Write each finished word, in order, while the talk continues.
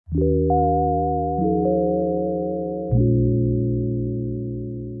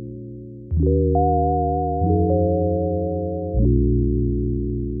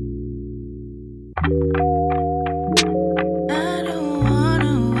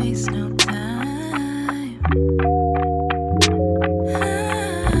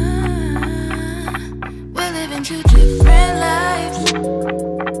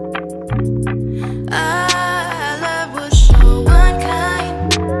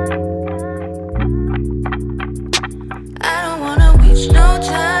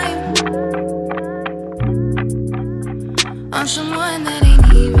On someone that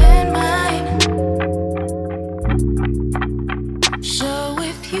ain't even mine. So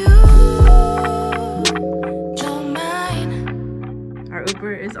if you don't mind. Our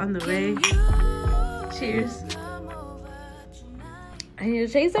Uber is on the way. Cheers. I need a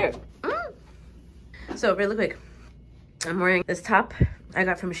chaser. So really quick, I'm wearing this top I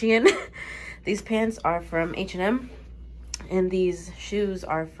got from Shein. These pants are from H&M. And these shoes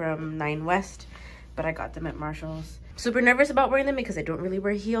are from 9 West. But I got them at Marshall's. Super nervous about wearing them because I don't really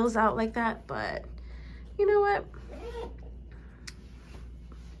wear heels out like that, but you know what?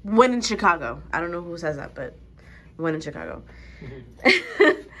 When in Chicago. I don't know who says that, but when in Chicago.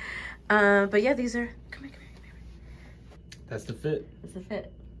 But yeah, these are, come here. That's the fit. That's the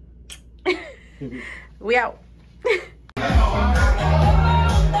fit. We out.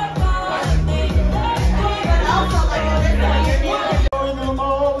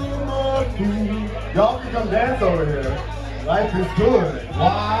 Y'all can come dance over here. Life is good,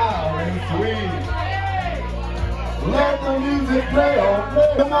 wild and sweet. Let the music play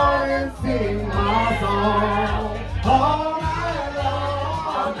on. Come on and sing my song. All night long.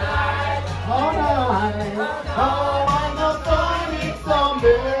 All night. All night. All on the fun, it's a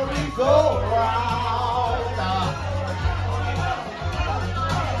merry-go-round.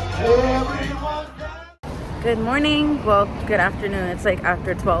 Everyone. Good morning. Well, good afternoon. It's like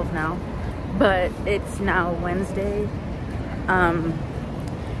after 12 now. But it's now Wednesday, and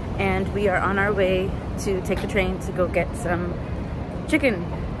we are on our way to take the train to go get some chicken,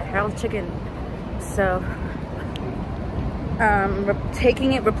 Harold chicken. So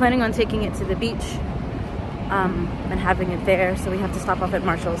we're planning on taking it to the beach and having it there. So we have to stop off at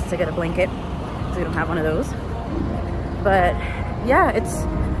Marshall's to get a blanket because we don't have one of those. But yeah, it's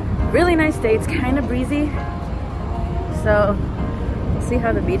a really nice day. It's kind of breezy, so we'll see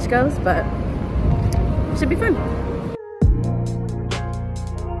how the beach goes, but should be fun.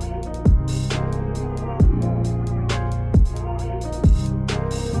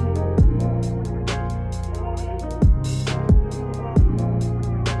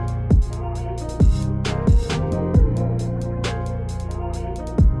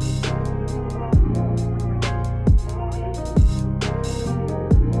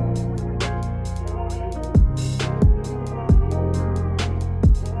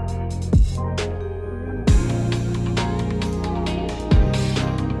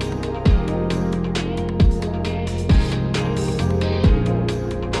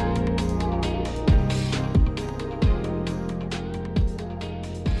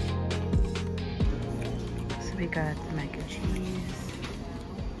 We got the mac and cheese,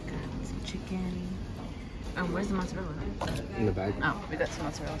 got some chicken. Where's the mozzarella? In the bag. Oh, we got some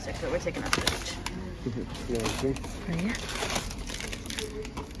mozzarella sticks, but we're taking out the beach. Yeah, okay. Oh, yeah?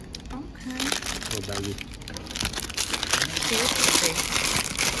 Okay. Oh, baggy.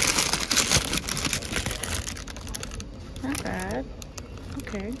 Not bad.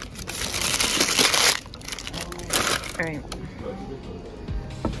 Okay. Alright.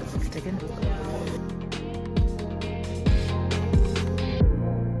 Let's dig in.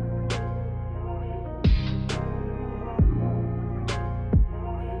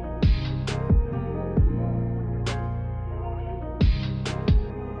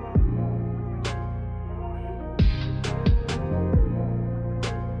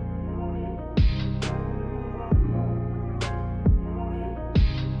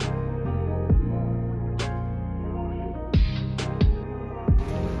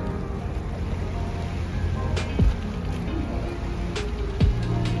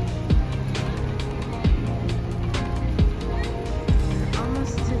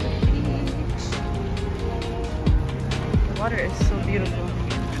 Water is so beautiful.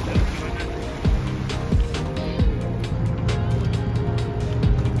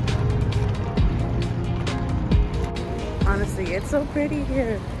 Honestly, it's so pretty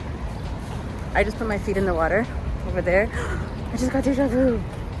here. I just put my feet in the water over there. I just got deja vu.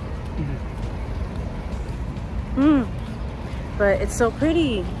 But it's so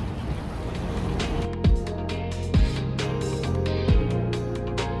pretty.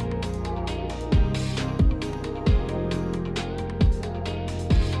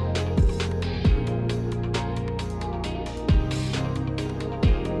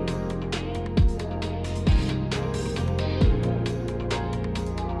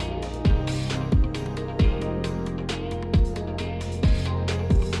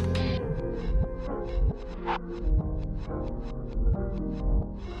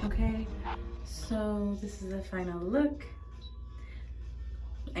 the final look.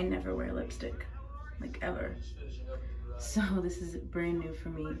 I never wear lipstick, like ever. So this is brand new for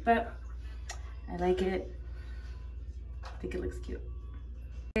me, but I like it. I think it looks cute.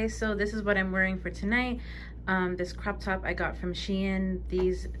 Okay, so this is what I'm wearing for tonight. This crop top I got from Shein.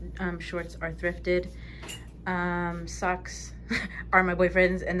 These shorts are thrifted. Socks are my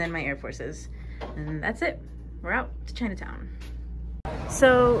boyfriend's, and then my Air Forces. And that's it. We're out to Chinatown.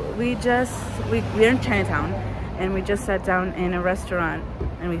 So we're in Chinatown, and we just sat down in a restaurant,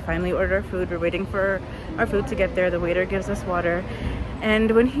 and we finally ordered our food. We're waiting for our food to get there. The waiter gives us water,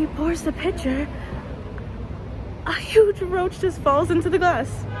 and when he pours the pitcher, a huge roach just falls into the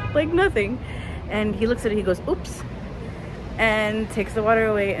glass, like nothing. And he looks at it, he goes, oops, and takes the water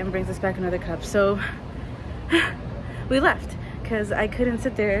away and brings us back another cup. So we left because I couldn't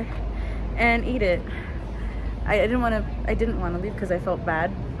sit there and eat it. I didn't want to leave because I felt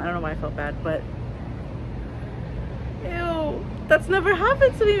bad. I don't know why I felt bad, but ew, that's never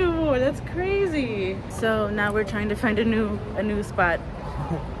happened to me before. That's crazy. So now we're trying to find a new spot.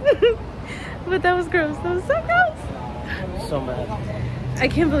 But that was gross. That was so gross. So mad. I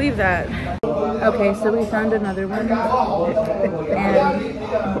can't believe that. Okay, so we found another one, and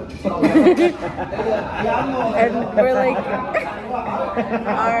we're like,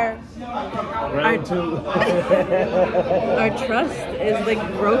 our trust is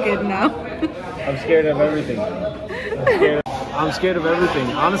like broken now. I'm scared of everything. I'm scared of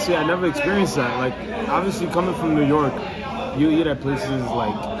everything. Honestly, I never experienced that. Like, obviously coming from New York, you eat at places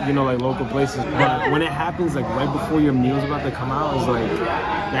like, you know, like local places, but when it happens like right before your meal's about to come out, it's like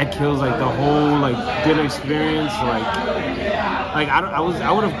that kills like the whole like dinner experience. Like I would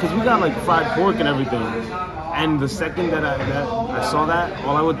have, because we got like fried pork and everything, and the second that I saw that,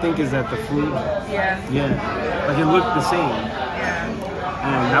 all I would think is that the food, like it looked the same,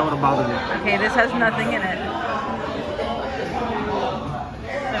 and that would have bothered me. Okay, this has nothing in it,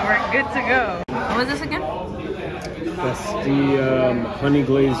 so we're good to go. What was this again? That's the honey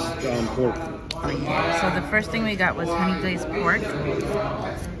glazed pork. Oh yeah. So the first thing we got was honey glazed pork.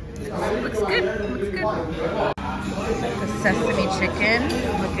 Looks good. Looks good. The sesame chicken,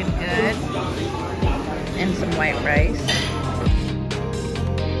 looking good, and some white rice.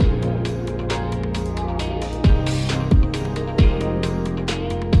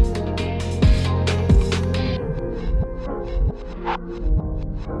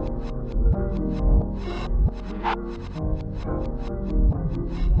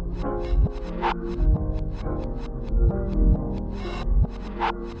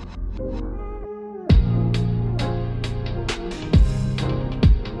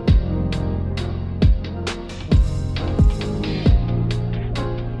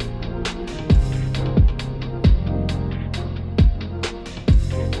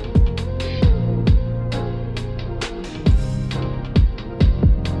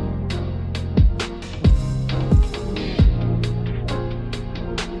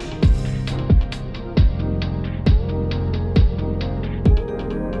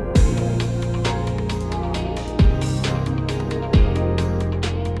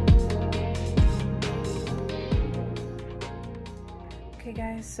 Okay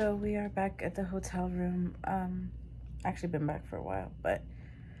guys, so we are back at the hotel room. Actually been back for a while, but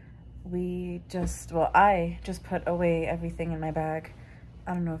I just put away everything in my bag.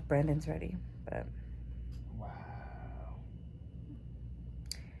 I don't know if Brandon's ready, but Wow.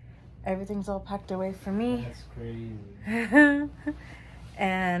 everything's all packed away for me. That's crazy.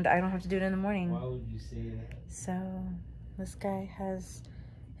 And I don't have to do it in the morning. Why would you say that? So this guy has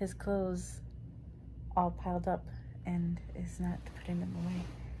his clothes all piled up and is not putting them away.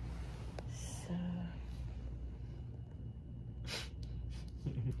 So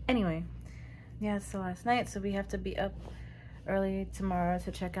anyway, yeah, it's the last night, so we have to be up early tomorrow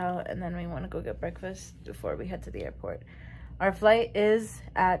to check out, and then we want to go get breakfast before we head to the airport. Our flight is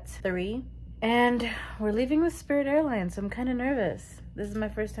at 3, and we're leaving with Spirit Airlines, so I'm kind of nervous. This is my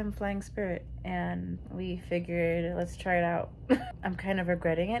first time flying Spirit, and we figured let's try it out. I'm kind of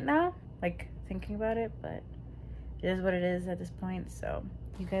regretting it now, like thinking about it, but it is what it is at this point, so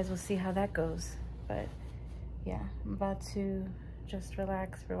you guys will see how that goes. But yeah, I'm about to just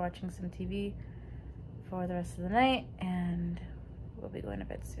relax. We're watching some TV for the rest of the night, and we'll be going to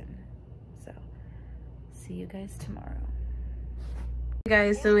bed soon. So see you guys tomorrow. Hey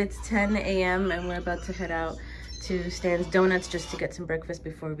guys, so it's 10 a.m. and we're about to head out to Stan's Donuts just to get some breakfast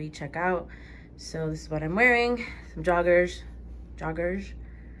before we check out. So this is what I'm wearing. Some joggers.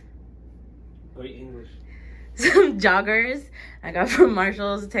 Great English. Some joggers I got from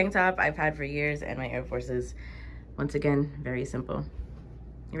Marshall's, tank top I've had for years, and my Air Forces. Once again, very simple.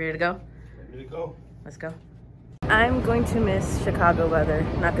 You ready to go? Ready to go. Let's go. I'm going to miss Chicago weather,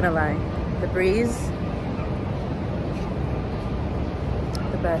 not gonna lie. The breeze,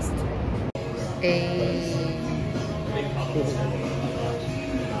 the best.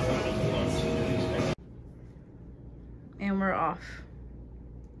 And we're off.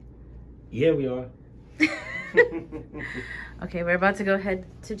 Yeah, we are. Okay, we're about to go head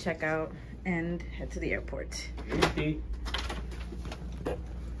to checkout and head to the airport.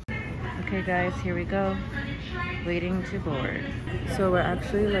 Okay guys, here we go. Waiting to board. So we're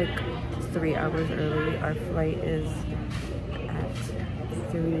actually like 3 hours early. Our flight is at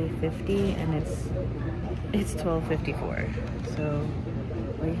 3:50 and it's 12:54. So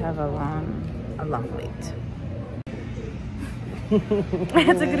we have a long wait. I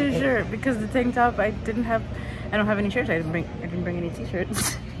had to get a shirt because the tank top I don't have any shirts. I didn't bring any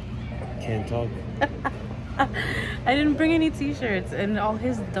t-shirts. Can't talk. I didn't bring any t-shirts, and all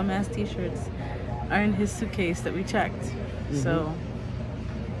his dumbass t-shirts are in his suitcase that we checked. So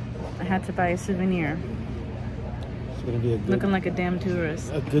I had to buy a souvenir. It's gonna be a good, looking like a damn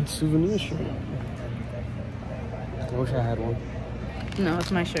tourist. A good souvenir shirt. I wish I had one. No,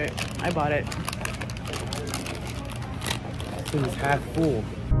 it's my shirt. I bought it. It was half full.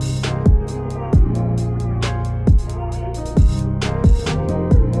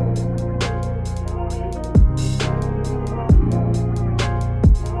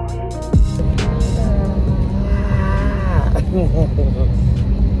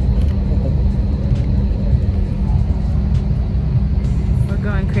 We're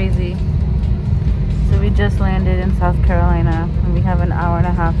going crazy. So we just landed in South Carolina and we have an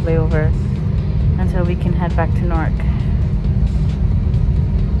hour-and-a-half layover until we can head back to Newark.